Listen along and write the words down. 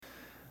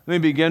Let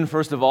me begin,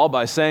 first of all,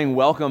 by saying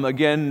welcome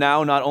again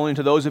now, not only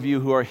to those of you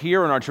who are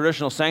here in our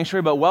traditional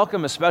sanctuary, but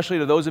welcome especially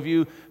to those of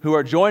you who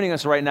are joining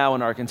us right now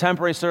in our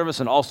contemporary service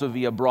and also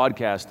via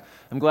broadcast.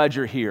 I'm glad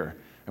you're here.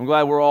 I'm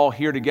glad we're all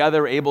here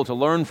together, able to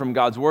learn from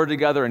God's Word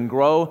together and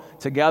grow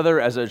together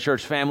as a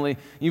church family,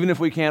 even if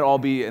we can't all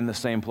be in the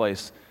same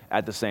place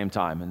at the same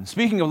time. And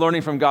speaking of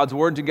learning from God's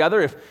Word together,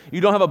 if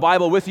you don't have a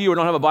Bible with you or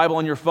don't have a Bible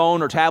on your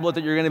phone or tablet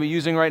that you're going to be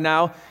using right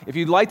now, if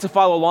you'd like to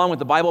follow along with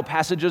the Bible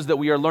passages that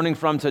we are learning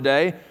from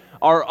today,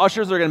 our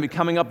ushers are going to be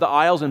coming up the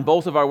aisles in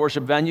both of our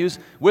worship venues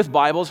with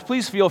Bibles.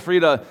 Please feel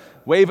free to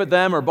wave at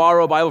them or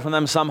borrow a Bible from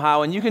them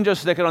somehow, and you can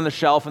just stick it on the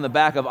shelf in the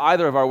back of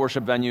either of our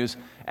worship venues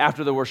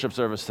after the worship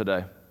service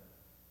today.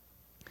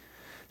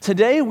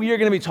 Today, we are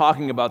going to be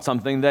talking about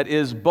something that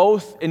is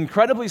both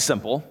incredibly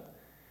simple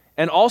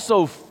and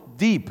also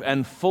deep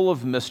and full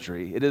of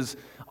mystery. It is,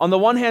 on the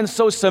one hand,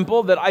 so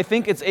simple that I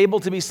think it's able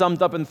to be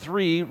summed up in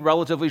three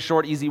relatively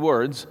short, easy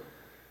words,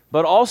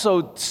 but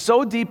also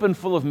so deep and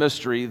full of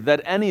mystery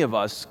that any of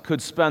us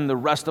could spend the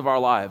rest of our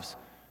lives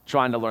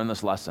trying to learn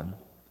this lesson.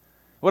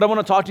 What I want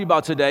to talk to you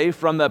about today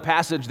from the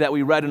passage that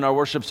we read in our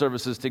worship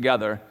services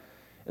together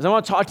is I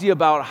want to talk to you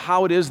about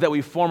how it is that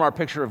we form our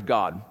picture of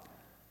God.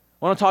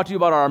 I want to talk to you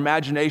about our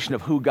imagination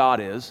of who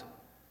God is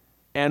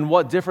and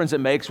what difference it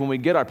makes when we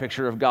get our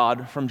picture of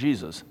God from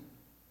Jesus.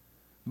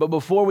 But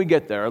before we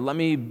get there, let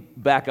me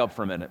back up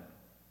for a minute.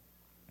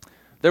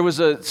 There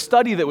was a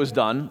study that was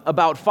done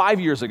about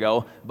 5 years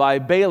ago by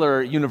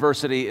Baylor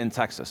University in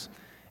Texas.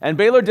 And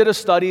Baylor did a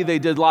study. They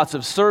did lots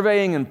of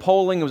surveying and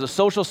polling. It was a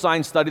social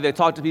science study. They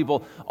talked to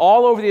people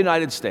all over the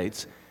United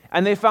States.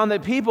 And they found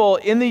that people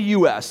in the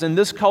U.S., in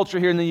this culture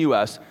here in the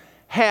U.S.,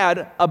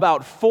 had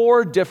about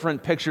 4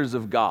 different pictures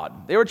of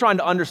God. They were trying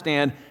to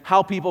understand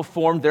how people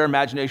formed their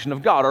imagination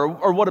of God,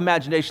 or what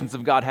imaginations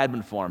of God had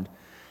been formed.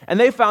 And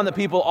they found that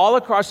people all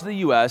across the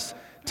U.S.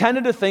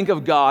 tended to think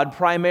of God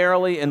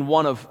primarily in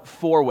one of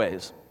 4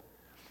 ways.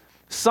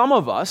 Some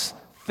of us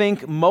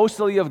think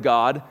mostly of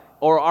God,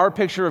 or our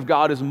picture of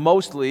God is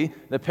mostly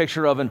the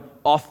picture of an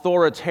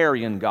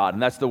authoritarian God,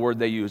 and that's the word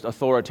they used,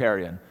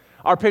 authoritarian.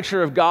 Our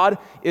picture of God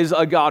is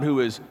a God who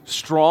is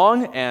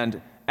strong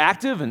and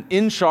active and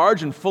in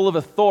charge and full of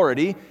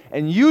authority,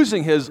 and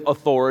using his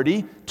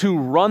authority to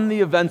run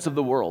the events of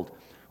the world,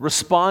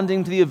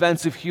 responding to the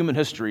events of human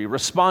history,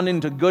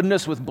 responding to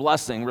goodness with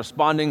blessing,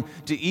 responding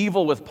to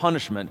evil with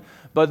punishment.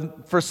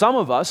 But for some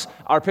of us,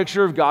 our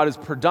picture of God is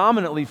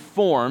predominantly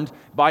formed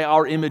by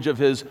our image of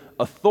his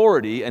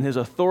authority and his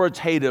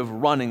authoritative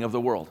running of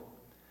the world.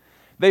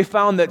 They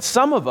found that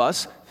some of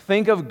us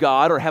think of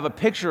God or have a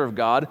picture of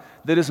God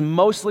that is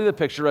mostly the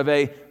picture of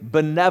a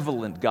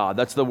benevolent God.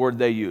 That's the word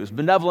they use.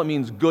 Benevolent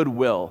means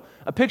goodwill.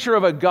 A picture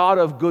of a God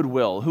of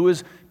goodwill who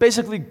is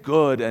basically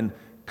good and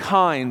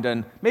kind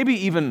and maybe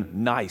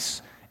even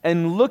nice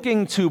and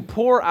looking to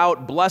pour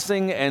out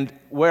blessing and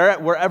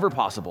wherever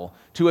possible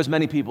to as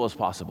many people as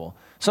possible.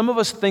 Some of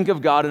us think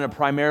of God in a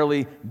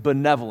primarily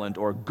benevolent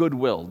or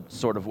goodwill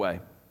sort of way.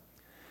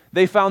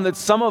 They found that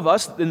some of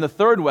us, in the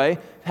third way,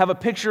 have a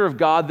picture of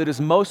God that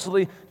is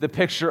mostly the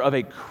picture of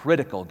a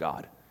critical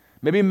God.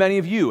 Maybe many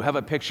of you have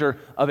a picture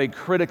of a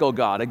critical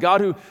God, a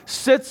God who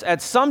sits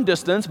at some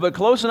distance but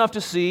close enough to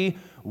see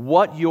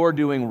what you're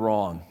doing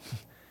wrong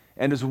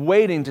and is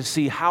waiting to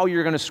see how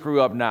you're going to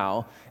screw up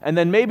now, and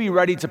then maybe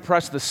ready to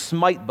press the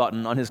smite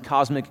button on his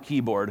cosmic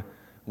keyboard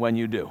when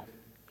you do.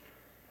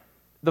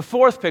 The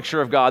fourth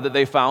picture of God that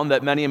they found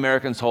that many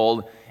Americans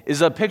hold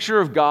is a picture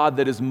of God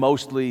that is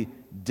mostly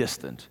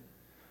distant.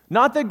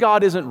 Not that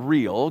God isn't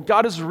real.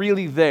 God is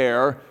really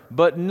there,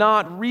 but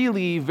not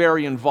really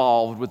very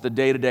involved with the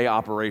day-to-day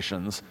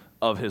operations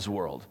of his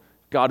world.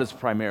 God is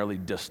primarily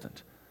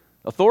distant.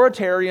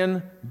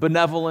 Authoritarian,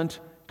 benevolent,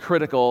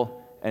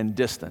 critical, and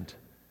distant.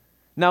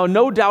 Now,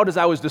 no doubt as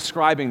I was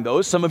describing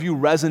those, some of you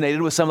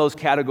resonated with some of those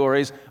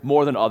categories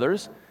more than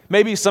others.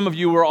 Maybe some of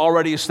you were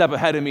already a step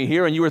ahead of me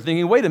here and you were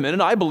thinking, wait a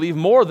minute, I believe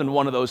more than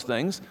one of those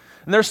things.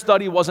 And their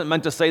study wasn't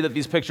meant to say that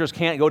these pictures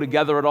can't go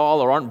together at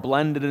all or aren't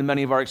blended in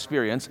many of our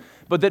experience,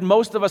 but that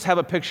most of us have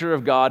a picture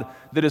of God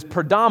that is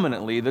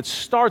predominantly, that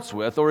starts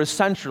with or is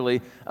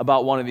centrally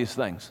about one of these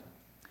things.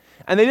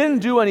 And they didn't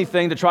do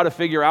anything to try to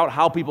figure out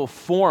how people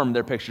form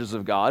their pictures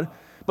of God,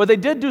 but they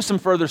did do some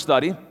further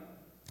study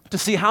to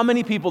see how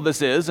many people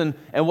this is and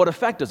what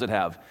effect does it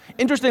have.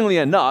 Interestingly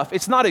enough,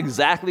 it's not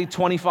exactly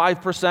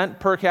 25%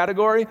 per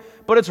category,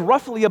 but it's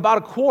roughly about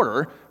a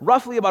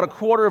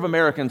quarter of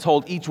Americans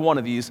hold each one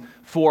of these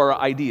 4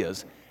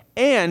 ideas.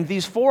 And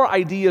these 4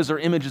 ideas or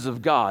images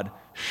of God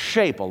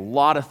shape a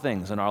lot of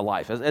things in our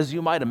life, as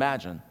you might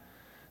imagine.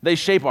 They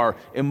shape our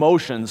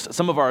emotions,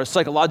 some of our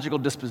psychological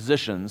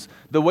dispositions,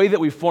 the way that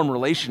we form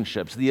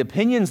relationships, the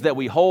opinions that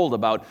we hold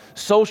about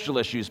social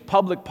issues,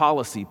 public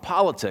policy,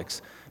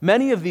 politics.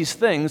 Many of these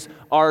things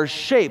are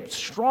shaped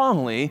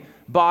strongly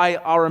by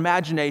our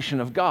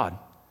imagination of God.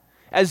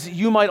 As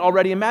you might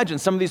already imagine,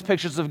 some of these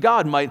pictures of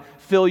God might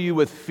fill you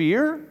with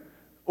fear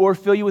or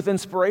fill you with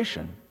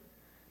inspiration.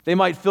 They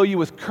might fill you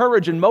with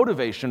courage and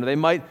motivation, or they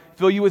might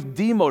fill you with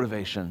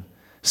demotivation.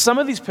 Some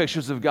of these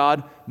pictures of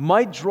God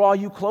might draw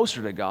you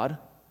closer to God.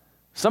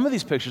 Some of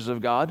these pictures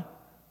of God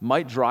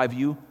might drive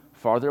you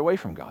farther away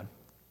from God.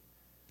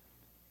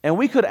 And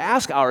we could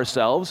ask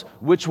ourselves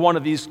which one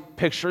of these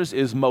pictures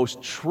is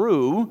most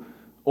true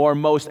or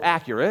most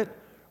accurate,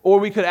 or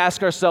we could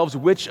ask ourselves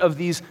which of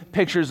these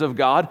pictures of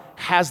God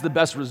has the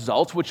best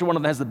results, which one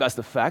of them has the best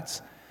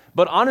effects.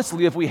 But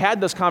honestly, if we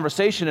had this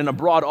conversation in a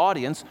broad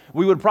audience,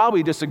 we would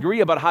probably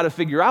disagree about how to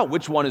figure out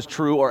which one is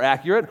true or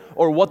accurate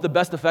or what the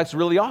best effects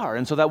really are,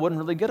 and so that wouldn't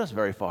really get us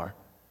very far.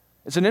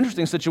 It's an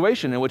interesting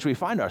situation in which we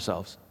find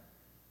ourselves.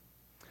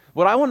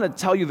 What I want to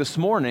tell you this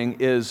morning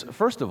is,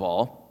 first of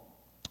all,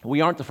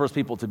 we aren't the first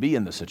people to be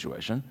in this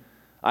situation.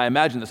 I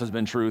imagine this has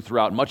been true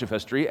throughout much of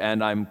history,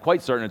 and I'm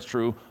quite certain it's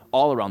true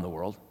all around the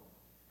world.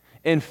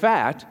 In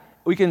fact,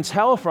 we can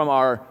tell from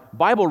our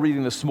Bible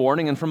reading this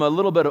morning and from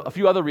a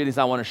few other readings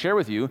I want to share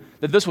with you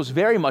that this was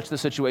very much the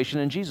situation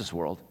in Jesus'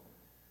 world.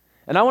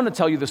 And I want to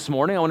tell you this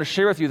morning, I want to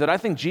share with you that I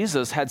think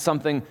Jesus had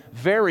something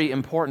very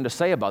important to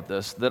say about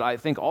this that I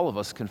think all of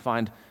us can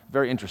find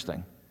very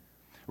interesting.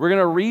 We're going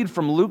to read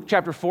from Luke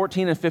chapter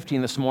 14 and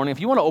 15 this morning.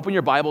 If you want to open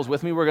your Bibles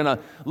with me, we're going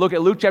to look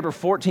at Luke chapter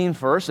 14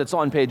 first. It's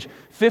on page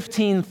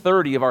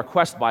 1530 of our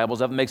Quest Bibles.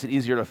 That makes it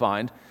easier to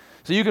find.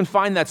 So you can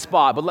find that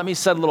spot, but let me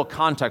set a little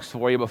context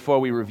for you before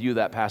we review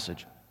that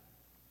passage.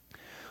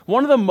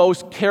 One of the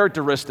most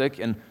characteristic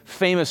and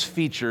famous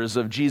features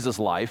of Jesus'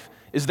 life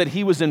is that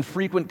he was in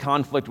frequent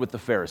conflict with the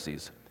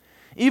Pharisees.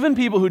 Even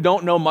people who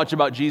don't know much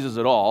about Jesus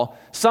at all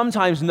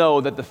sometimes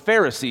know that the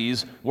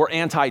Pharisees were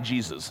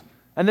anti-Jesus.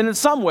 And then in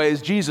some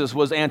ways, Jesus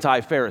was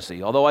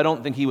anti-Pharisee, although I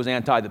don't think he was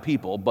anti the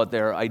people, but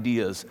their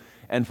ideas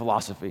and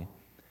philosophy.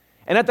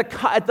 And at the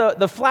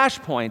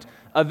flashpoint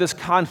of this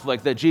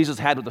conflict that Jesus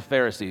had with the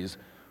Pharisees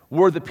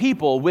were the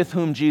people with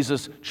whom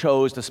Jesus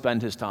chose to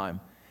spend his time,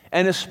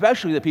 and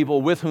especially the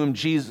people with whom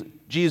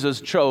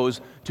Jesus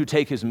chose to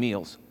take his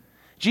meals.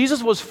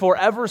 Jesus was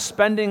forever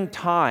spending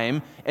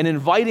time and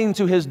inviting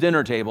to his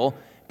dinner table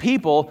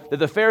people that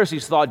the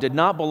Pharisees thought did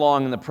not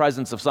belong in the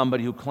presence of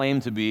somebody who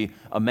claimed to be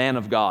a man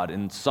of God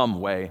in some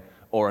way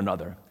or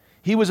another.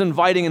 He was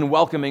inviting and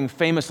welcoming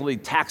famously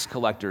tax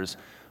collectors,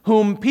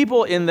 whom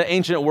people in the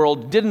ancient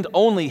world didn't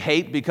only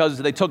hate because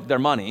they took their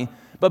money,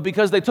 but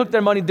because they took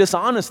their money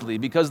dishonestly,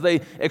 because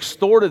they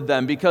extorted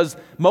them, because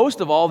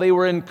most of all, they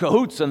were in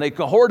cahoots and they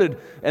cohorted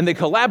and they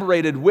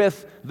collaborated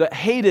with the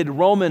hated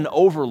Roman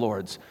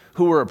overlords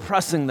who were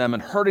oppressing them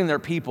and hurting their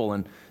people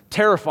and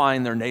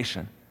terrifying their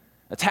nation.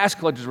 The tax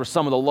collectors were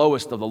some of the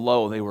lowest of the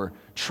low. They were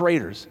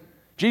traitors.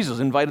 Jesus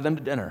invited them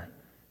to dinner.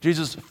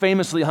 Jesus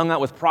famously hung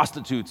out with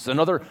prostitutes and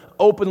other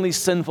openly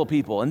sinful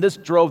people, and this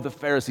drove the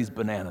Pharisees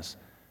bananas.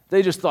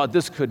 They just thought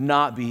this could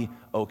not be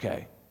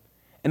okay.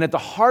 And at the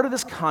heart of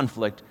this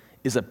conflict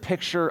is a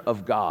picture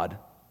of God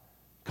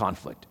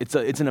conflict. It's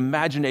an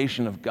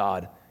imagination of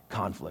God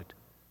conflict.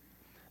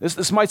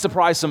 This might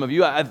surprise some of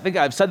you. I think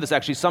I've said this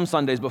actually some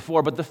Sundays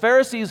before, but the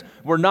Pharisees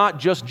were not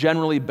just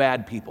generally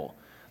bad people.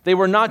 They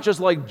were not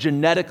just like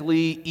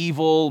genetically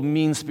evil,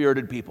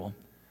 mean-spirited people.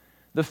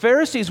 The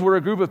Pharisees were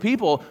a group of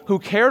people who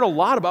cared a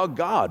lot about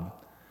God.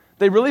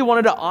 They really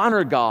wanted to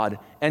honor God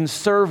and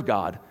serve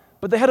God,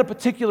 but they had a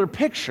particular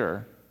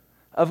picture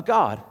of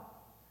God.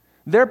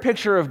 Their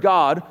picture of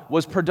God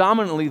was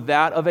predominantly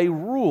that of a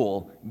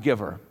rule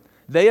giver.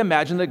 They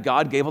imagined that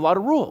God gave a lot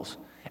of rules.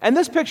 And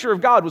this picture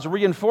of God was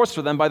reinforced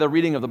for them by the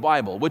reading of the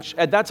Bible, which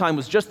at that time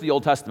was just the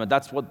Old Testament.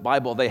 That's what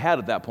Bible they had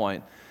at that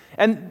point.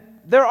 And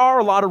there are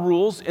a lot of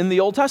rules in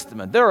the Old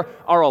Testament. There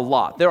are a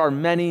lot. There are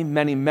many,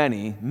 many,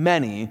 many,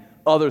 many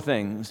other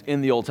things in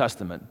the Old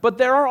Testament. But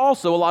there are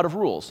also a lot of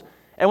rules.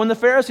 And when the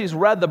Pharisees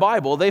read the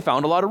Bible, they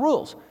found a lot of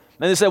rules.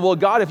 And they said, well,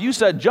 God, if you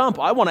said jump,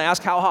 I want to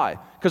ask how high.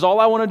 Because all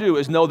I want to do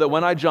is know that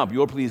when I jump,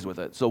 you're pleased with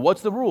it. So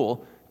what's the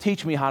rule?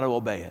 Teach me how to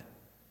obey it.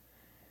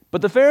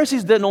 But the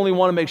Pharisees didn't only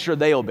want to make sure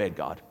they obeyed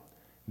God.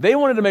 They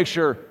wanted to make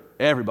sure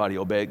everybody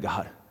obeyed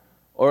God,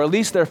 or at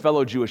least their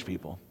fellow Jewish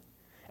people.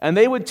 And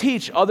they would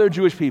teach other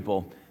Jewish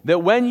people that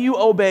when you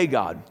obey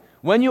God,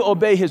 when you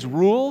obey his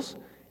rules,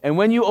 and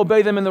when you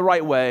obey them in the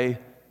right way,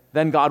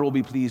 then God will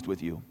be pleased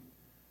with you.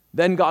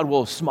 Then God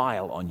will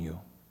smile on you.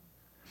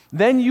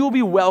 Then you'll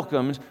be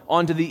welcomed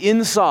onto the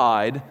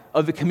inside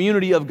of the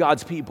community of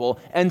God's people,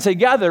 and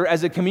together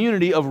as a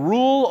community of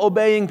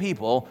rule-obeying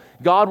people,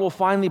 God will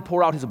finally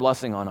pour out his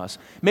blessing on us.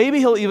 Maybe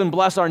he'll even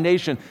bless our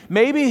nation.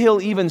 Maybe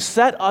he'll even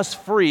set us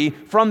free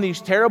from these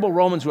terrible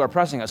Romans who are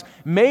oppressing us.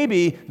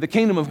 Maybe the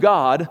kingdom of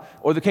God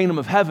or the kingdom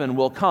of heaven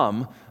will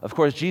come. Of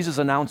course, Jesus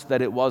announced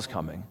that it was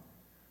coming.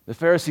 The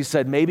Pharisees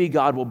said, maybe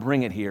God will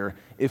bring it here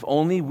if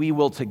only we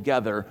will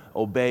together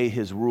obey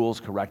his rules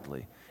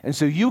correctly. And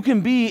so you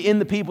can be in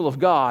the people of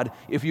God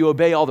if you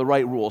obey all the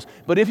right rules.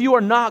 But if you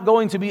are not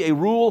going to be a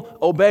rule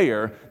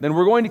obeyer, then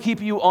we're going to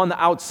keep you on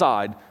the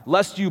outside,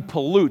 lest you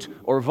pollute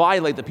or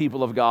violate the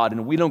people of God,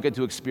 and we don't get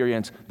to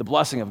experience the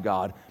blessing of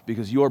God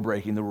because you're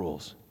breaking the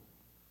rules.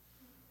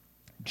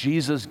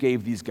 Jesus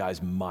gave these guys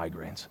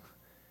migraines.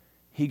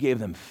 He gave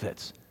them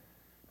fits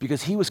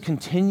because he was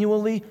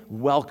continually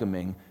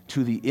welcoming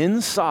to the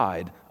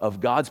inside of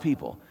God's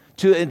people,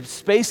 to a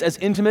space as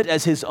intimate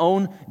as his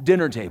own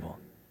dinner table.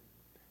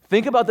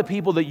 Think about the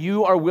people that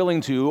you are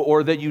willing to,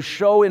 or that you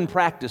show in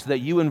practice, that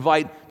you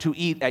invite to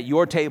eat at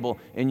your table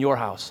in your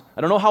house.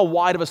 I don't know how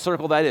wide of a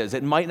circle that is.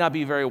 It might not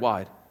be very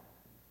wide.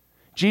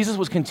 Jesus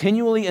was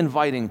continually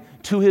inviting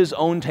to his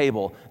own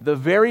table the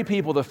very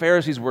people the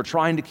Pharisees were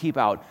trying to keep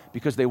out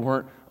because they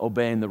weren't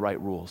obeying the right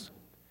rules.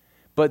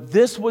 But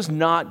this was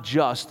not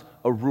just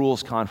a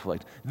rules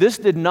conflict. This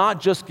did not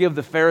just give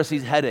the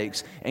Pharisees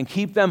headaches and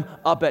keep them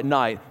up at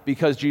night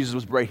because Jesus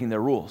was breaking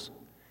their rules.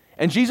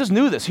 And Jesus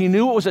knew this. He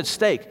knew what was at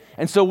stake.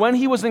 And so when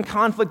he was in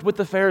conflict with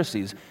the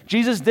Pharisees,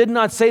 Jesus did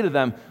not say to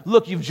them,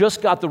 look, you've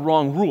just got the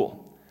wrong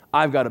rule.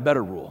 I've got a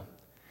better rule.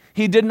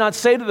 He did not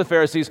say to the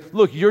Pharisees,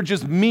 look, you're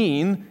just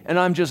mean and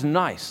I'm just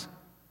nice.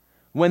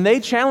 When they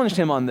challenged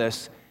him on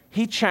this,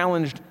 he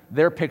challenged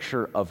their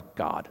picture of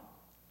God.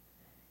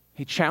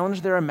 He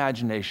challenged their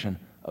imagination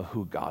of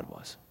who God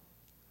was.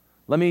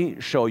 Let me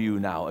show you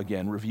now,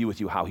 again, review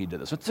with you how he did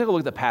this. Let's take a look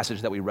at the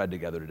passage that we read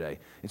together today.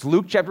 It's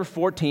Luke chapter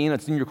 14.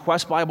 It's in your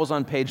Quest Bibles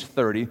on page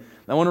 30.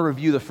 I want to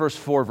review the first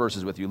 4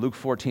 verses with you, Luke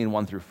 14,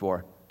 1 through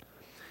 4.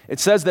 It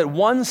says that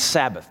one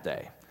Sabbath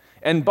day,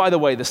 and by the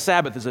way, the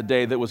Sabbath is a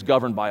day that was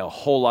governed by a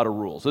whole lot of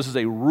rules. This is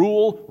a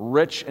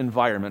rule-rich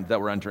environment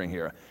that we're entering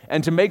here.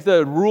 And to make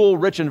the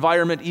rule-rich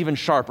environment even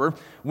sharper,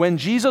 when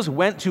Jesus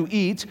went to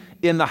eat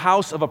in the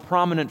house of a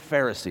prominent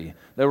Pharisee,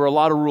 there were a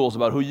lot of rules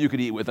about who you could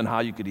eat with and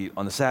how you could eat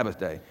on the Sabbath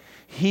day.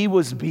 He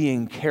was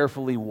being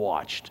carefully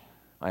watched.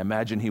 I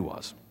imagine he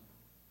was.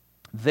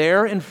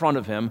 There in front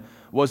of him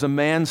was a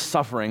man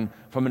suffering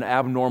from an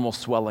abnormal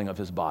swelling of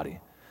his body.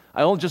 I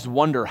don't just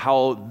wonder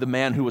how the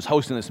man who was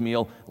hosting this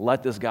meal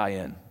let this guy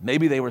in.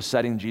 Maybe they were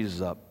setting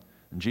Jesus up,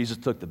 and Jesus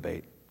took the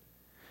bait.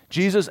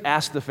 Jesus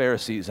asked the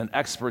Pharisees and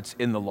experts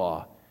in the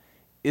law,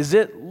 is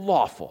it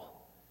lawful?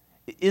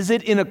 Is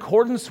it in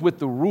accordance with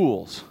the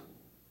rules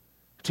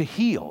to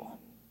heal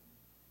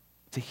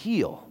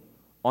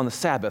on the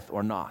Sabbath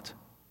or not?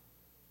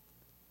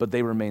 But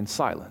they remained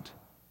silent.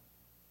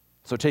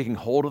 So taking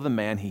hold of the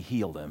man, he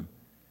healed him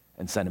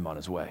and sent him on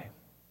his way.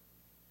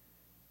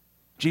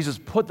 Jesus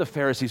put the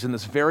Pharisees in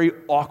this very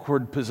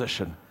awkward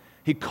position.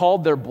 He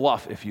called their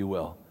bluff, if you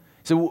will.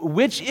 So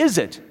which is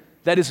it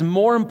that is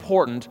more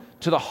important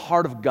to the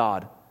heart of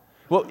God?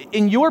 Well,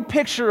 in your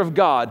picture of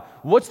God,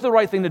 what's the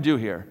right thing to do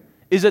here?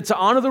 Is it to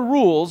honor the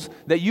rules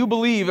that you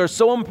believe are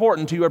so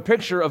important to your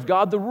picture of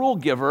God, the rule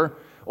giver,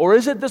 or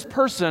is it this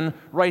person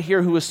right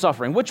here who is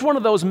suffering? Which one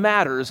of those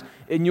matters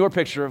in your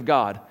picture of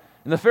God?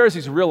 And the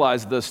Pharisees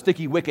realized the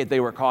sticky wicket they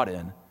were caught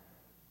in,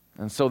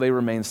 and so they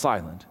remained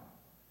silent.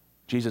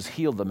 Jesus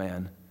healed the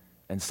man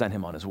and sent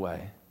him on his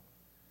way.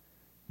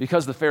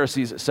 Because the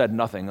Pharisees said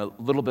nothing, a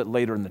little bit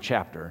later in the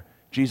chapter,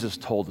 Jesus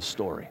told a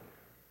story.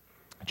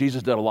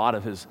 Jesus did a lot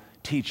of his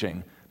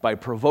teaching by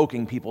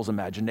provoking people's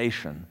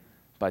imagination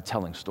by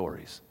telling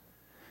stories.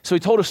 So he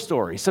told a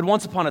story. He said,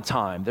 once upon a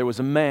time, there was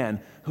a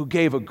man who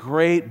gave a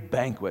great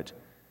banquet.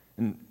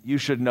 And you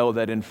should know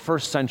that in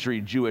first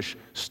century Jewish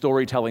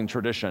storytelling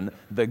tradition,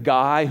 the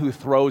guy who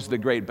throws the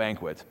great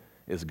banquet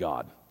is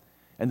God.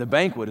 And the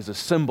banquet is a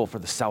symbol for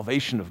the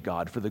salvation of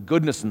God, for the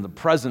goodness and the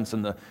presence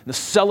and the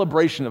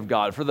celebration of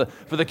God, for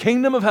the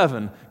kingdom of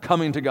heaven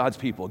coming to God's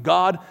people.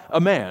 God,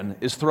 a man,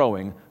 is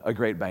throwing a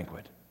great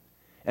banquet.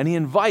 And he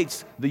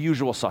invites the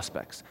usual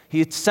suspects.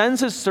 He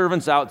sends his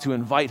servants out to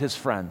invite his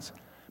friends.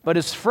 But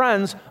his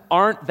friends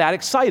aren't that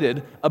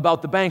excited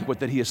about the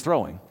banquet that he is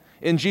throwing.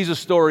 In Jesus'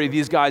 story,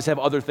 these guys have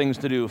other things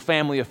to do,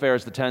 family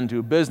affairs to tend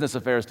to, business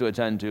affairs to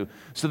attend to.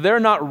 So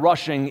they're not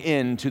rushing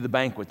into the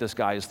banquet this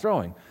guy is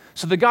throwing.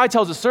 So the guy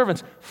tells his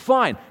servants,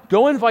 fine,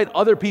 go invite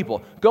other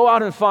people. Go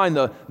out and find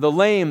the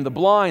lame, the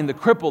blind, the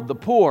crippled, the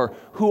poor,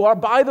 who are,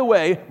 by the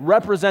way,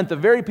 represent the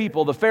very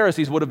people the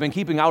Pharisees would have been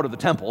keeping out of the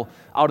temple,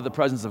 out of the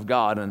presence of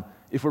God. And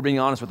if we're being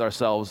honest with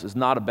ourselves, is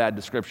not a bad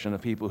description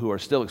of people who are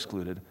still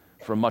excluded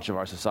from much of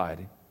our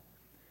society.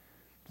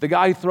 The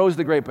guy throws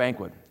the great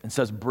banquet and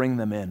says, bring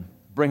them in.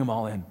 Bring them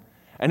all in.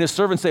 And his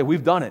servants say,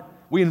 we've done it.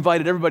 We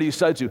invited everybody you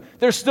said to.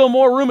 There's still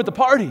more room at the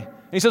party.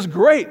 And he says,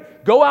 great.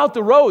 Go out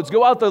the roads.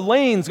 Go out the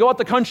lanes. Go out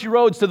the country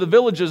roads to the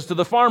villages, to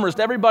the farmers,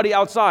 to everybody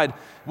outside,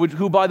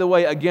 who, by the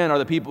way, again, are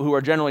the people who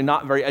are generally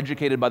not very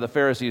educated by the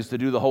Pharisees to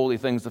do the holy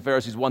things the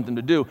Pharisees want them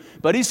to do.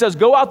 But he says,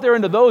 go out there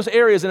into those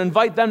areas and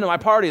invite them to my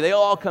party. They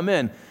all come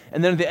in.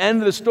 And then at the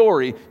end of the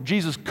story,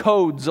 Jesus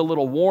codes a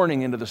little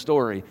warning into the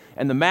story.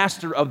 And the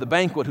master of the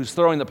banquet who's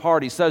throwing the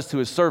party says to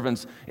his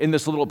servants in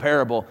this little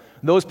parable,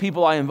 those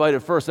people I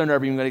invited first, they're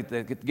never even going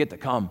to get to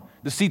come.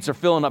 The seats are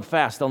filling up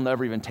fast. They'll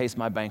never even taste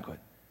my banquet.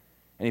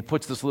 And he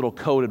puts this little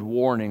coded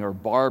warning or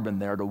barb in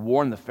there to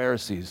warn the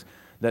Pharisees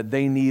that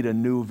they need a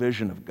new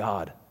vision of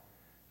God.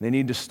 They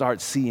need to start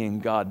seeing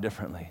God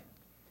differently.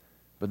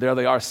 But there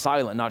they are,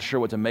 silent, not sure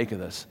what to make of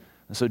this.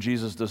 And so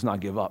Jesus does not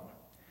give up.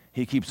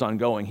 He keeps on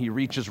going. He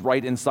reaches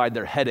right inside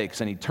their headaches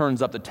and he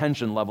turns up the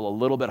tension level a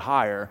little bit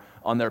higher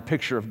on their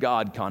picture of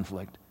God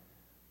conflict.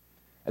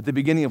 At the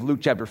beginning of Luke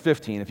chapter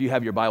 15, if you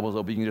have your Bibles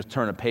open, you can just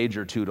turn a page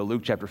or two to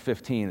Luke chapter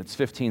 15. It's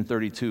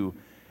 15:32.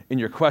 in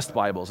your Quest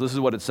Bibles. This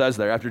is what it says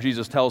there after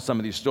Jesus tells some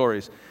of these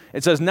stories.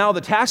 It says, "Now the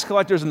tax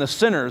collectors and the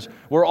sinners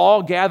were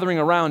all gathering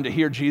around to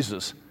hear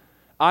Jesus."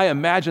 I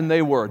imagine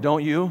they were,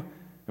 don't you?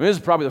 I mean, this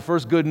is probably the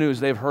first good news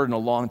they've heard in a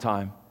long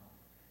time.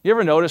 You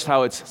ever noticed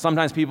how it's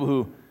sometimes people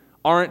who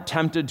aren't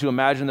tempted to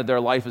imagine that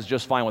their life is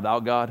just fine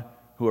without God,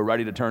 who are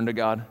ready to turn to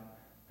God?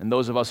 And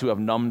those of us who have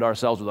numbed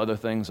ourselves with other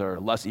things are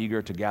less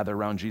eager to gather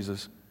around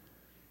Jesus.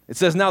 It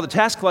says, "Now the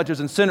tax collectors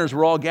and sinners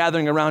were all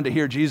gathering around to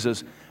hear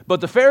Jesus.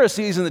 But the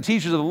Pharisees and the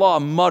teachers of the law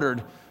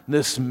muttered,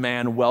 'This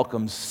man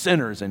welcomes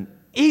sinners and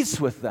eats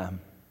with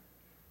them.'"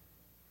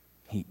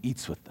 He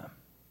eats with them.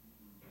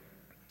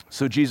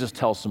 So Jesus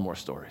tells some more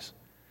stories.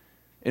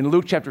 In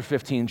Luke chapter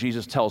 15,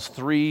 Jesus tells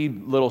 3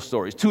 little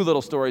stories, 2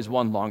 little stories,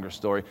 1 longer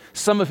story,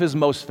 some of his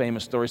most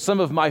famous stories, some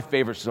of my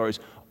favorite stories.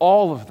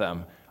 All of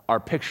them are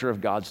picture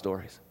of God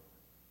stories.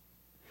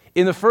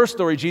 In the first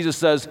story, Jesus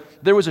says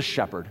there was a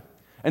shepherd,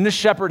 and this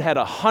shepherd had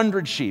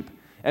 100 sheep.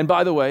 And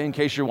by the way, in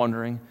case you're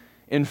wondering,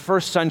 in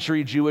first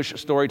century Jewish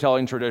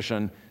storytelling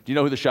tradition, do you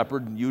know who the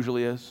shepherd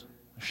usually is?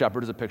 A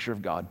shepherd is a picture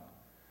of God.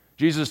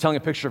 Jesus is telling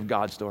a picture of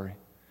God's story.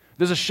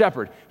 There's a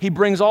shepherd. He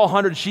brings all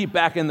 100 sheep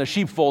back in the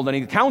sheepfold, and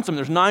he counts them.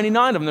 There's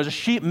 99 of them. There's a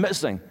sheep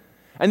missing.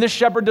 And this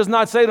shepherd does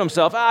not say to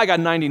himself, I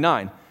got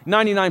 99.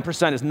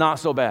 99% is not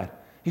so bad.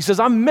 He says,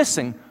 I'm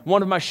missing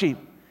one of my sheep.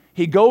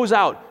 He goes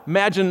out,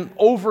 imagine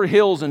over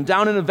hills and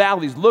down into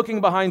valleys,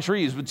 looking behind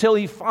trees until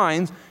he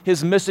finds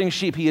his missing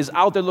sheep. He is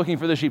out there looking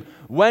for the sheep.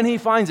 When he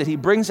finds it, he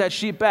brings that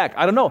sheep back.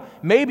 I don't know.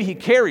 Maybe he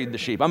carried the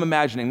sheep. I'm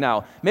imagining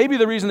now. Maybe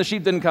the reason the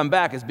sheep didn't come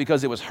back is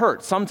because it was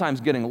hurt.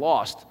 Sometimes getting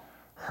lost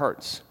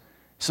hurts.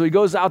 So he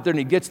goes out there and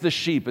he gets the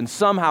sheep, and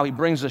somehow he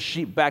brings the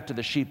sheep back to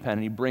the sheep pen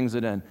and he brings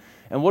it in.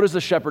 And what does the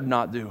shepherd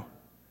not do?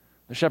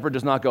 The shepherd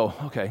does not go,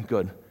 okay,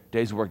 good,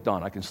 day's work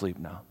done, I can sleep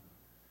now.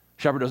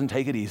 Shepherd doesn't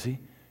take it easy.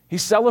 He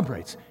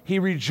celebrates. He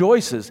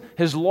rejoices.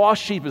 His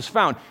lost sheep is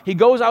found. He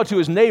goes out to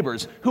his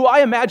neighbors, who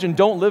I imagine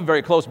don't live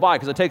very close by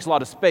because it takes a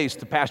lot of space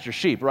to pasture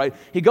sheep, right?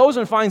 He goes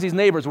and finds these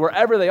neighbors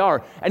wherever they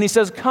are, and he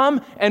says,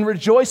 come and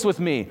rejoice with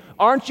me.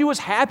 Aren't you as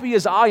happy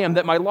as I am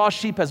that my lost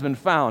sheep has been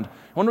found?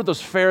 I wonder what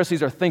those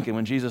Pharisees are thinking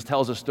when Jesus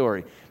tells a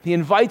story. He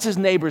invites his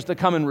neighbors to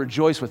come and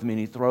rejoice with me, and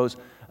he throws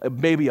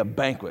maybe a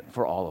banquet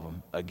for all of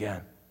them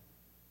again.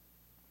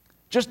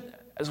 Just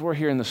as we're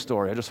hearing the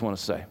story, I just want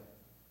to say,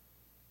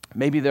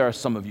 maybe there are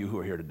some of you who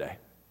are here today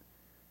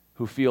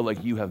who feel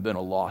like you have been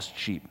a lost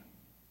sheep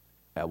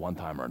at one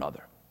time or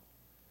another.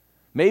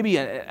 Maybe,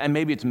 and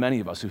maybe it's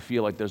many of us who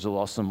feel like there's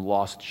some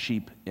lost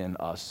sheep in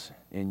us,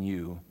 in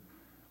you,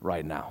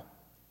 right now.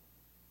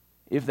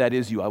 If that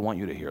is you, I want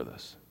you to hear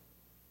this.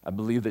 I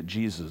believe that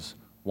Jesus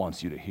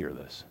wants you to hear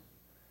this.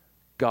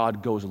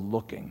 God goes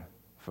looking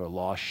for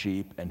lost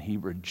sheep, and he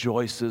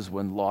rejoices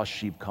when lost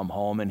sheep come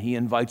home, and he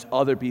invites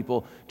other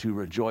people to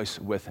rejoice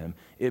with him.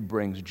 It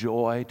brings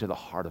joy to the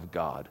heart of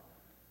God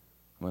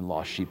when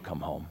lost sheep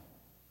come home.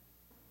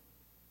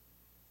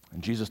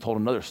 And Jesus told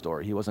another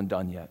story. He wasn't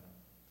done yet.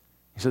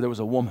 He said there was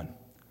a woman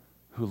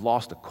who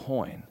lost a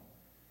coin.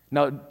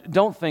 Now,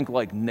 don't think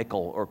like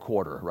nickel or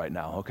quarter right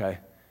now, okay?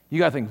 You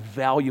got to think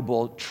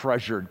valuable,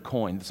 treasured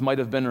coin. This might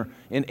have been her,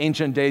 in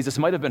ancient days, this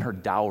might have been her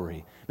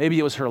dowry. Maybe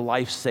it was her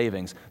life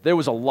savings. There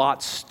was a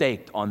lot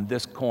staked on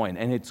this coin,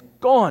 and it's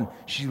gone.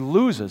 She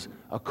loses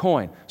a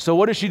coin. So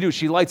what does she do?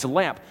 She lights a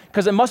lamp,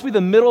 because it must be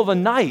the middle of the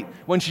night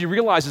when she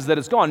realizes that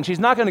it's gone. And she's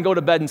not going to go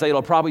to bed and say,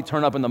 it'll probably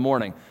turn up in the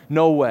morning.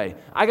 No way.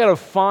 I got to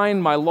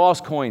find my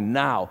lost coin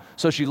now.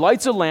 So she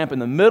lights a lamp in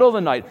the middle of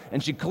the night,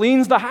 and she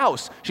cleans the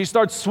house. She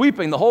starts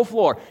sweeping the whole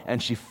floor,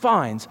 and she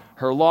finds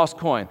her lost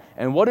coin.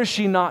 And what does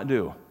she not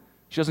do?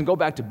 She doesn't go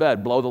back to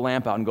bed, blow the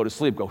lamp out, and go to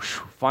sleep. Go,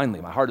 finally,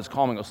 my heart is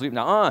calm, and go sleep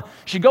now.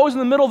 She goes in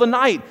the middle of the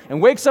night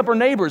and wakes up her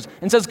neighbors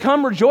and says,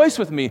 come rejoice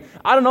with me.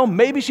 I don't know,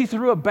 maybe she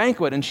threw a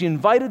banquet, and she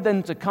invited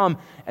them to come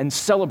and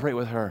celebrate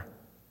with her.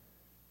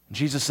 And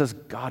Jesus says,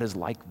 God is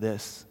like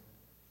this.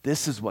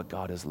 This is what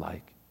God is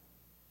like.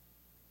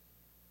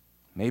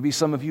 Maybe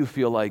some of you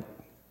feel like,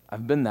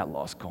 I've been that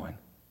lost coin.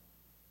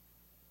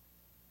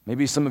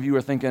 Maybe some of you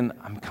are thinking,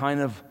 I'm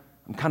kind of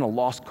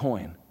lost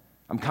coin.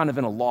 I'm kind of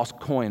in a lost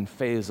coin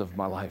phase of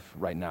my life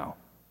right now.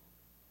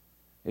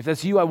 If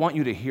that's you, I want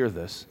you to hear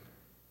this.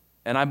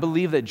 And I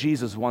believe that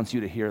Jesus wants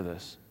you to hear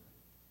this.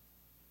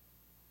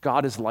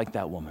 God is like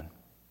that woman.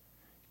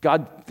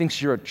 God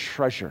thinks you're a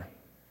treasure.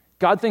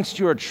 God thinks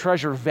you're a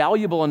treasure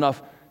valuable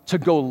enough to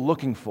go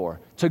looking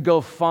for, to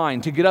go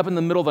find, to get up in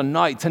the middle of the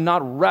night, to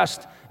not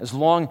rest as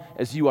long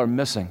as you are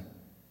missing.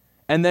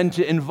 And then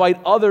to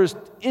invite others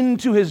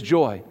into his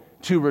joy,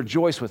 to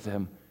rejoice with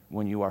him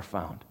when you are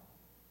found.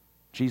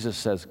 Jesus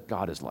says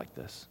God is like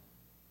this.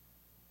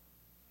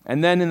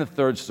 And then in the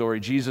third story,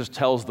 Jesus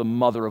tells the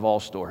mother of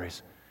all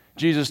stories.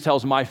 Jesus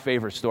tells my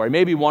favorite story,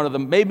 maybe one of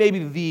them,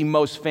 maybe the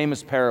most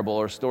famous parable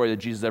or story that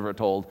Jesus ever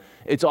told.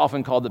 It's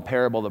often called the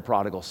parable of the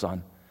prodigal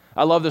son.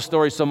 I love this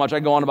story so much,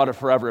 I go on about it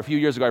forever. A few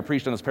years ago, I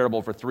preached on this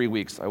parable for 3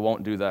 weeks. I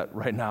won't do that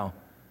right now.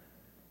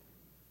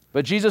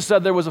 But Jesus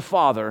said there was a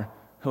father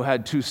who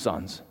had 2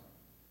 sons.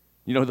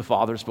 You know who the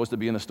father is supposed to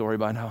be in the story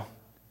by now?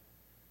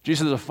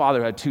 Jesus, as a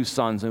father, had 2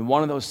 sons, and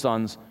one of those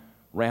sons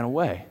ran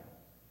away.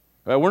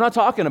 Right? We're not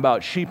talking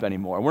about sheep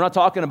anymore. We're not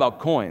talking about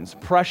coins,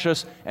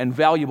 precious and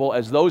valuable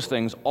as those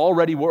things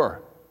already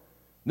were.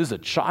 This is a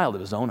child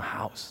of his own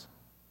house.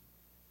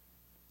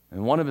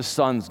 And one of his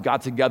sons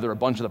got together a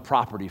bunch of the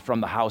property from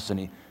the house, and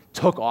he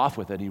took off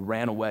with it. He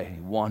ran away.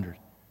 He wandered.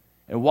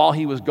 And while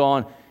he was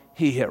gone,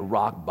 he hit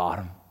rock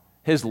bottom.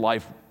 His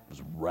life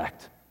was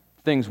wrecked.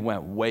 Things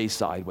went way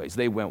sideways.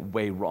 They went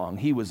way wrong.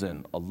 He was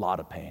in a lot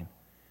of pain.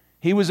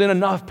 He was in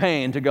enough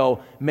pain to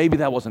go, maybe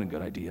that wasn't a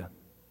good idea.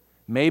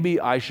 Maybe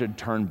I should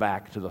turn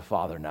back to the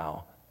Father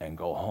now and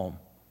go home.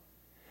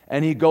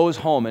 And he goes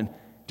home, and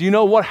do you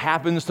know what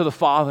happens to the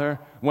father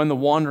when the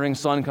wandering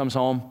son comes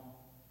home?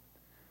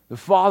 The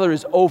father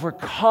is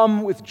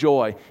overcome with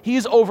joy. He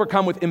is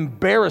overcome with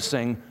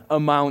embarrassing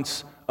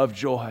amounts of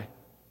joy.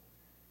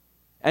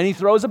 And he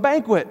throws a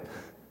banquet.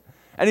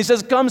 And he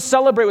says, come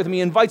celebrate with me.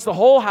 He invites the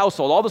whole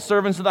household, all the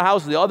servants of the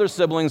house, the other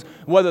siblings,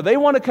 whether they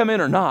want to come in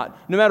or not,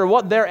 no matter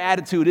what their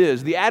attitude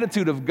is. The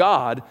attitude of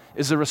God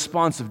is a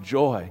response of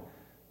joy.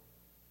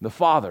 The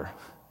father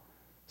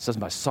says,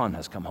 my son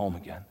has come home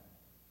again.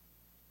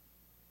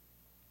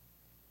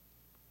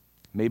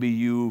 Maybe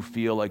you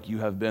feel like you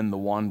have been the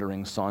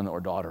wandering son or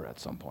daughter at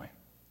some point.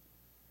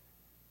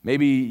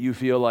 Maybe you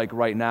feel like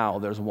right now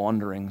there's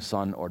wandering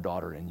son or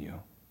daughter in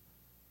you.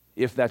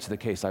 If that's the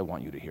case, I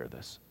want you to hear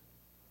this.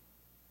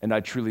 And I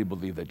truly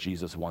believe that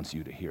Jesus wants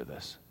you to hear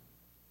this.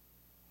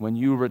 When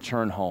you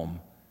return home,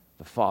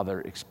 the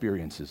Father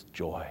experiences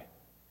joy.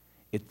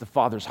 The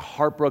Father's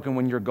heartbroken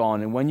when you're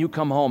gone. And when you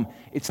come home,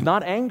 it's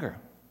not anger.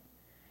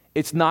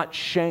 It's not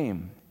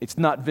shame. It's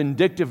not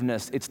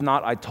vindictiveness. It's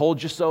not I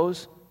told you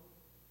so's.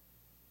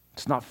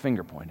 It's not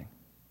finger pointing.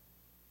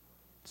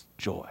 It's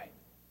joy.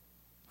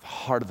 The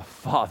heart of the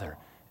Father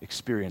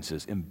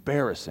experiences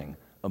embarrassing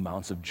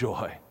amounts of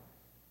joy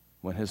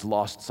when his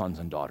lost sons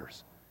and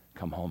daughters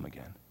come home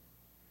again.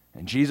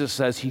 And Jesus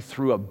says he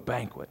threw a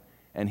banquet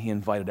and he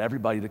invited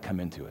everybody to come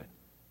into it,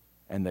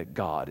 and that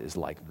God is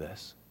like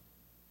this.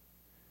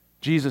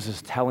 Jesus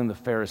is telling the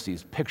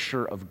Pharisees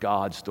picture of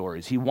God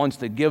stories. He wants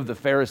to give the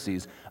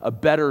Pharisees a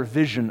better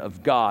vision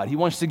of God. He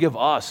wants to give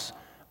us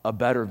a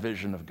better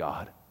vision of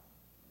God.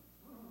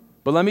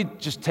 But let me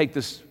just take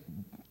this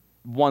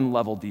one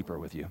level deeper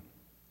with you,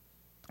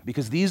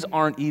 because these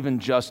aren't even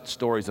just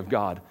stories of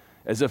God,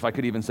 as if I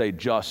could even say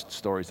just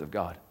stories of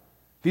God.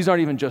 These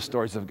aren't even just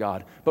stories of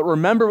God. But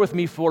remember with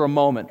me for a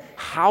moment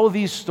how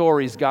these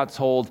stories got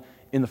told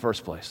in the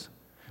first place.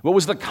 What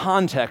was the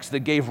context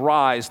that gave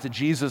rise to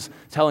Jesus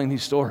telling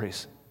these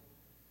stories?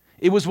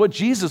 It was what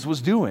Jesus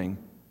was doing.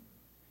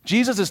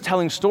 Jesus is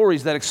telling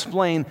stories that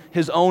explain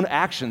his own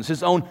actions,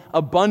 his own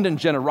abundant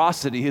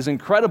generosity, his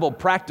incredible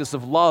practice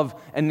of love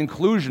and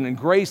inclusion and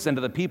grace into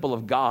the people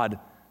of God.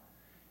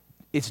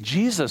 It's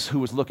Jesus who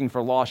was looking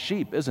for lost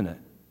sheep, isn't it?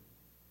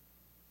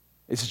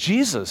 It's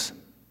Jesus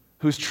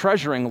who's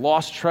treasuring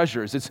lost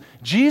treasures. It's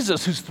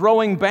Jesus who's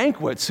throwing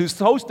banquets, who's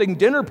hosting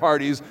dinner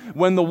parties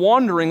when the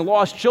wandering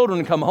lost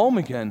children come home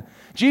again.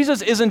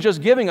 Jesus isn't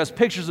just giving us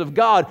pictures of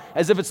God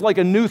as if it's like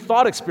a new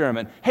thought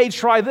experiment. Hey,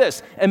 try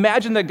this.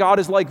 Imagine that God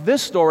is like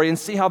this story and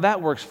see how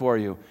that works for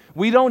you.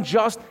 We don't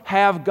just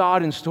have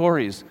God in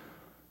stories.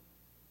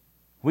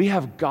 We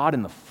have God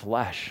in the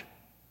flesh.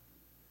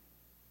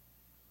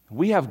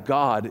 We have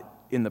God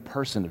in the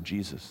person of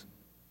Jesus.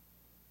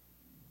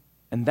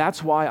 And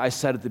that's why I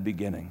said at the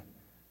beginning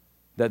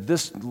that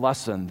this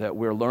lesson that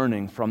we're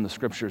learning from the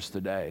scriptures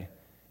today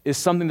is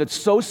something that's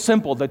so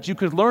simple that you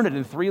could learn it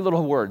in 3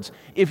 little words.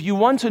 If you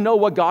want to know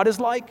what God is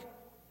like,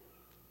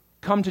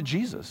 come to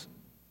Jesus.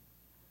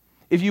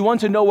 If you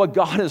want to know what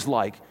God is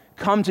like,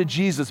 come to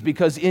Jesus,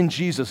 because in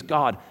Jesus,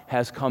 God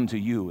has come to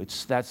you.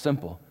 It's that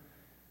simple.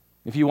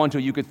 If you want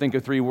to, you could think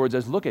of 3 words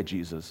as look at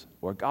Jesus,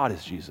 or God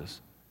is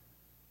Jesus.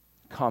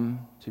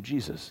 Come to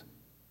Jesus.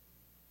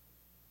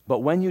 But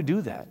when you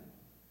do that,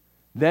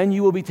 then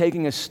you will be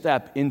taking a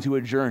step into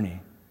a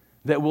journey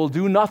that will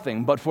do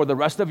nothing but for the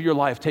rest of your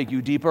life take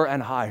you deeper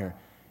and higher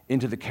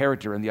into the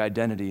character and the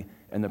identity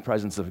and the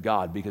presence of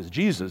God, because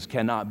Jesus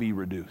cannot be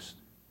reduced.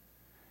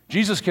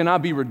 Jesus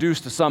cannot be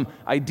reduced to some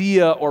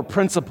idea or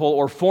principle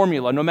or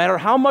formula. No matter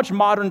how much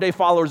modern-day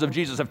followers of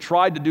Jesus have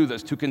tried to do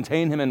this, to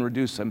contain him and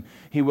reduce him,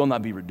 he will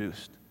not be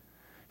reduced.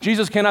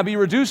 Jesus cannot be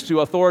reduced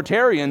to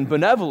authoritarian,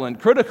 benevolent,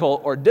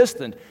 critical, or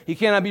distant. He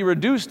cannot be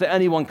reduced to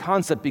any one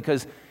concept,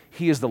 because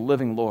he is the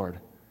living Lord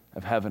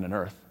of heaven and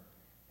earth,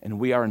 and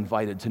we are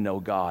invited to know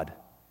God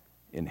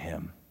in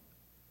him.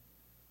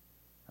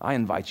 I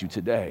invite you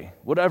today,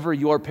 whatever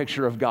your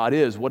picture of God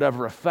is,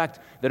 whatever effect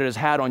that it has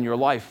had on your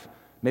life,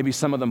 maybe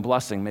some of them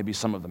blessing, maybe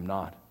some of them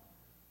not,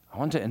 I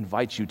want to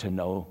invite you to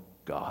know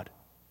God.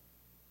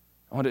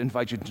 I want to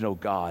invite you to know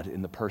God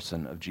in the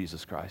person of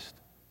Jesus Christ.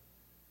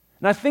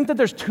 And I think that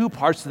there's 2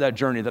 parts to that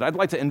journey that I'd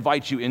like to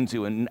invite you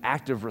into in an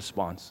active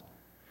response.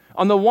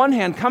 On the one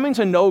hand, coming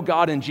to know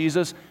God in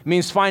Jesus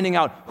means finding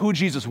out who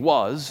Jesus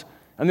was.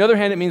 On the other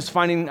hand, it means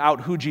finding out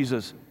who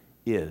Jesus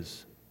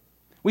is.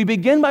 We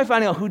begin by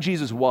finding out who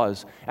Jesus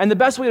was. And the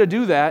best way to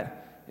do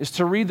that is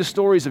to read the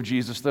stories of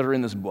Jesus that are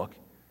in this book.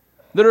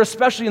 that are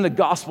especially in the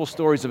gospel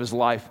stories of his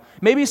life.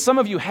 Maybe some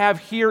of you have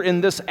here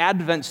in this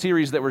Advent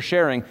series that we're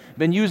sharing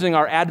been using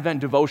our Advent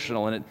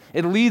devotional, and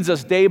it leads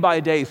us day by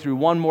day through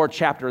one more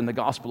chapter in the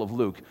Gospel of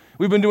Luke.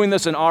 We've been doing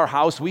this in our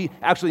house. We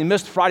actually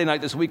missed Friday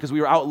night this week because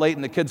we were out late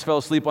and the kids fell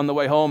asleep on the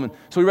way home, and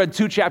so we read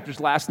 2 chapters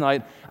last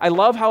night. I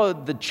love how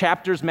the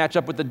chapters match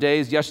up with the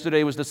days.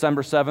 Yesterday was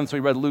December 7th, so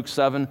we read Luke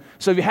 7.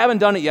 So if you haven't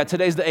done it yet,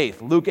 today's the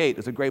 8th. Luke 8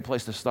 is a great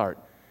place to start.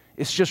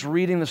 It's just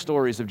reading the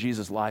stories of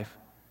Jesus' life.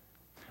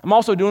 I'm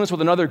also doing this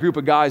with another group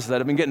of guys that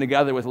I've been getting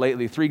together with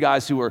lately, 3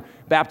 guys who were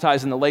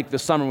baptized in the lake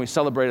this summer, and we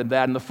celebrated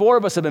that. And the 4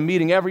 of us have been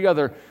meeting every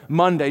other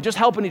Monday, just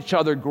helping each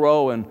other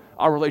grow in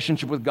our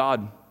relationship with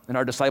God and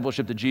our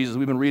discipleship to Jesus.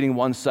 We've been reading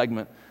one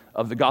segment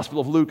of the Gospel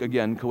of Luke,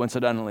 again,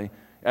 coincidentally,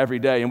 every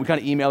day. And we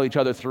kind of email each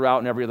other throughout,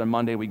 and every other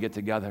Monday we get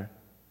together.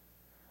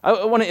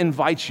 I want to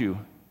invite you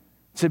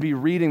to be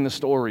reading the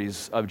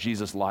stories of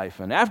Jesus' life.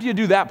 And after you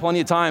do that plenty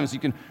of times, you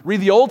can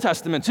read the Old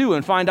Testament too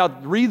and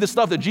read the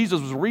stuff that Jesus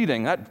was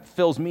reading. That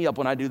fills me up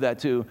when I do that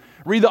too.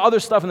 Read the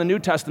other stuff in the New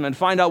Testament,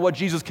 find out what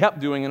Jesus kept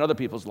doing in other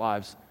people's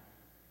lives.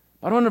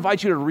 I want to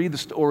invite you to read the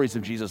stories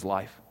of Jesus'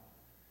 life,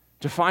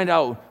 to find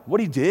out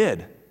what he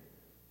did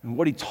and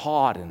what he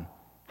taught and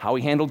how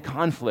he handled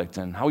conflict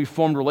and how he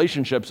formed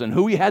relationships and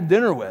who he had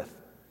dinner with.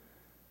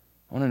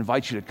 I want to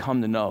invite you to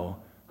come to know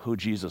who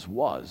Jesus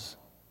was.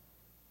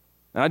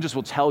 And I just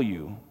will tell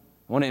you,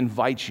 I want to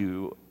invite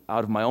you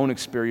out of my own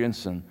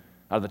experience and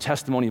out of the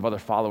testimony of other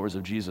followers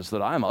of Jesus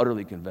that I am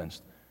utterly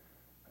convinced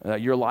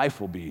that your life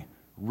will be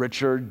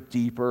richer,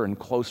 deeper, and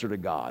closer to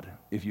God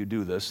if you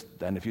do this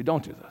than if you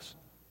don't do this.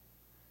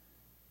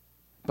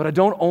 But I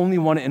don't only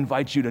want to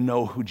invite you to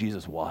know who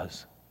Jesus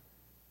was.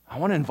 I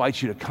want to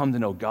invite you to come to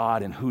know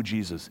God and who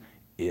Jesus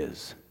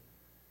is.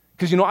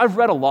 Because, I've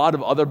read a lot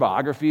of other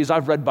biographies.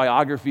 I've read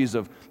biographies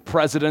of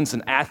presidents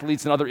and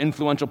athletes and other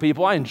influential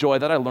people. I enjoy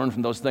that. I learn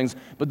from those things.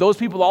 But those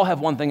people all have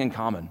one thing in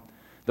common.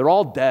 They're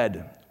all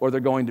dead, or they're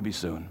going to be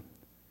soon.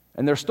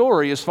 And their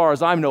story, as far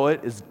as I know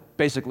it, is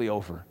basically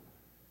over.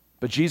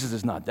 But Jesus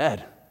is not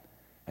dead.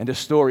 And his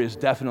story is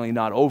definitely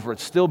not over.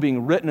 It's still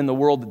being written in the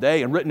world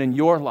today and written in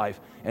your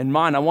life and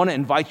mine. I want to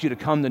invite you to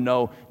come to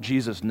know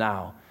Jesus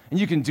now. And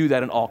you can do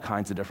that in all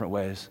kinds of different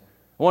ways.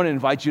 I want to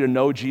invite you to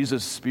know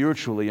Jesus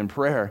spiritually in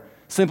prayer.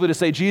 Simply to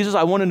say, Jesus,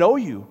 I want to know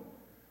you.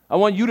 I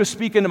want you to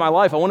speak into my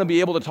life. I want to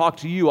be able to talk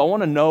to you. I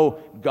want to know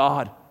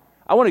God.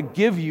 I want to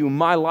give you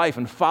my life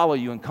and follow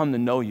you and come to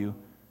know you.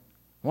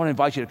 I want to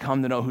invite you to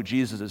come to know who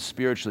Jesus is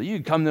spiritually. You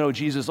can come to know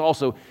Jesus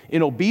also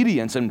in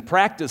obedience and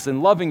practice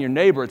and loving your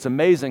neighbor. It's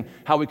amazing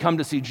how we come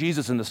to see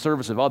Jesus in the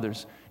service of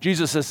others.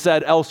 Jesus has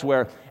said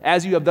elsewhere,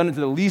 as you have done it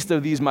to the least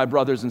of these, my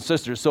brothers and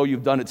sisters, so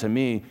you've done it to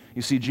me.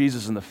 You see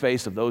Jesus in the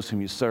face of those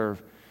whom you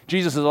serve.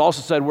 Jesus has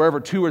also said,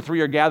 wherever 2 or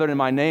 3 are gathered in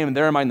my name, and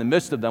there am I in the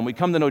midst of them. We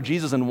come to know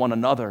Jesus in one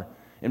another,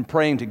 in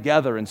praying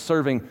together and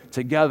serving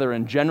together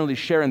and generally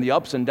sharing the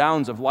ups and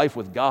downs of life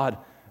with God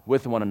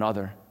with one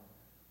another.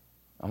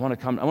 I want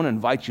to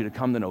invite you to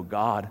come to know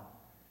God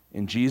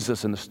in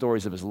Jesus and the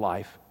stories of his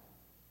life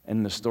and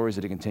in the stories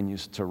that he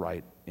continues to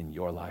write in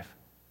your life.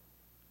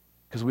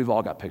 Because we've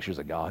all got pictures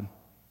of God.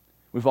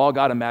 We've all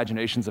got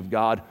imaginations of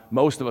God.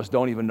 Most of us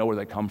don't even know where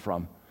they come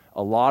from.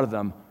 A lot of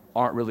them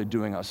aren't really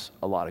doing us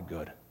a lot of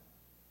good.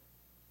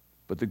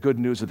 But the good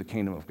news of the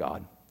kingdom of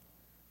God,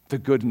 the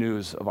good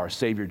news of our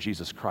Savior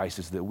Jesus Christ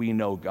is that we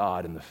know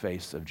God in the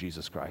face of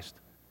Jesus Christ.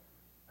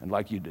 And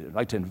I'd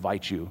like to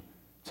invite you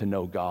to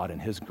know God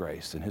and his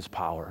grace and his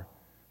power,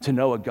 to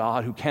know a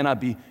God who cannot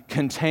be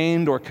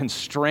contained or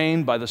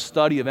constrained by the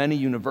study of any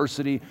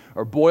university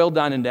or boiled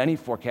down into any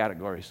 4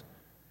 categories,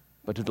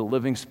 but to the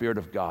living Spirit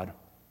of God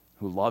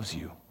who loves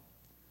you,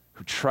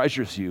 who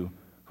treasures you,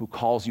 who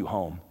calls you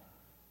home,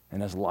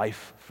 and has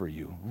life for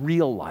you,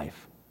 real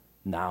life,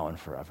 now and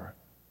forever.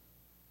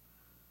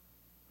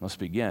 Let's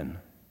begin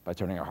by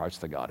turning our hearts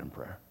to God in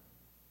prayer.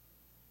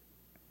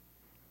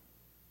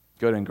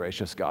 Good and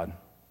gracious God,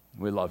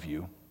 we love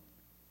you.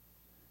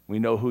 We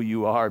know who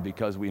you are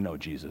because we know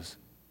Jesus.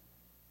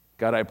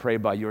 God, I pray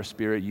by your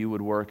Spirit you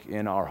would work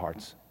in our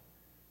hearts,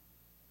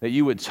 that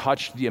you would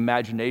touch the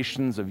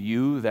imaginations of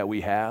you that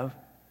we have,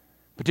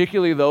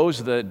 particularly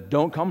those that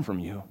don't come from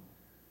you,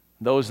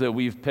 those that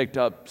we've picked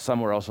up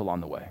somewhere else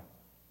along the way.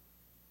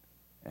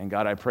 And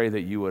God, I pray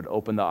that you would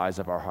open the eyes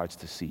of our hearts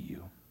to see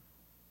you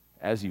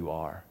as you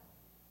are,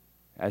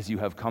 as you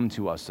have come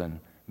to us and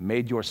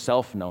made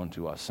yourself known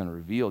to us and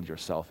revealed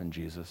yourself in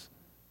Jesus.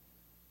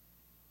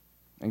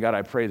 And God,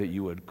 I pray that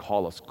you would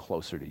call us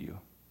closer to you,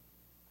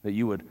 that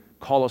you would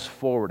call us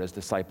forward as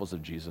disciples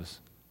of Jesus,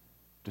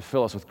 to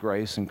fill us with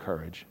grace and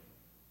courage,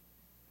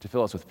 to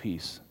fill us with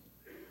peace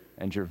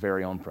and your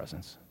very own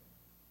presence.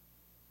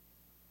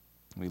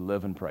 We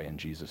live and pray in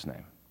Jesus'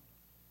 name.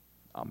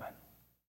 Amen.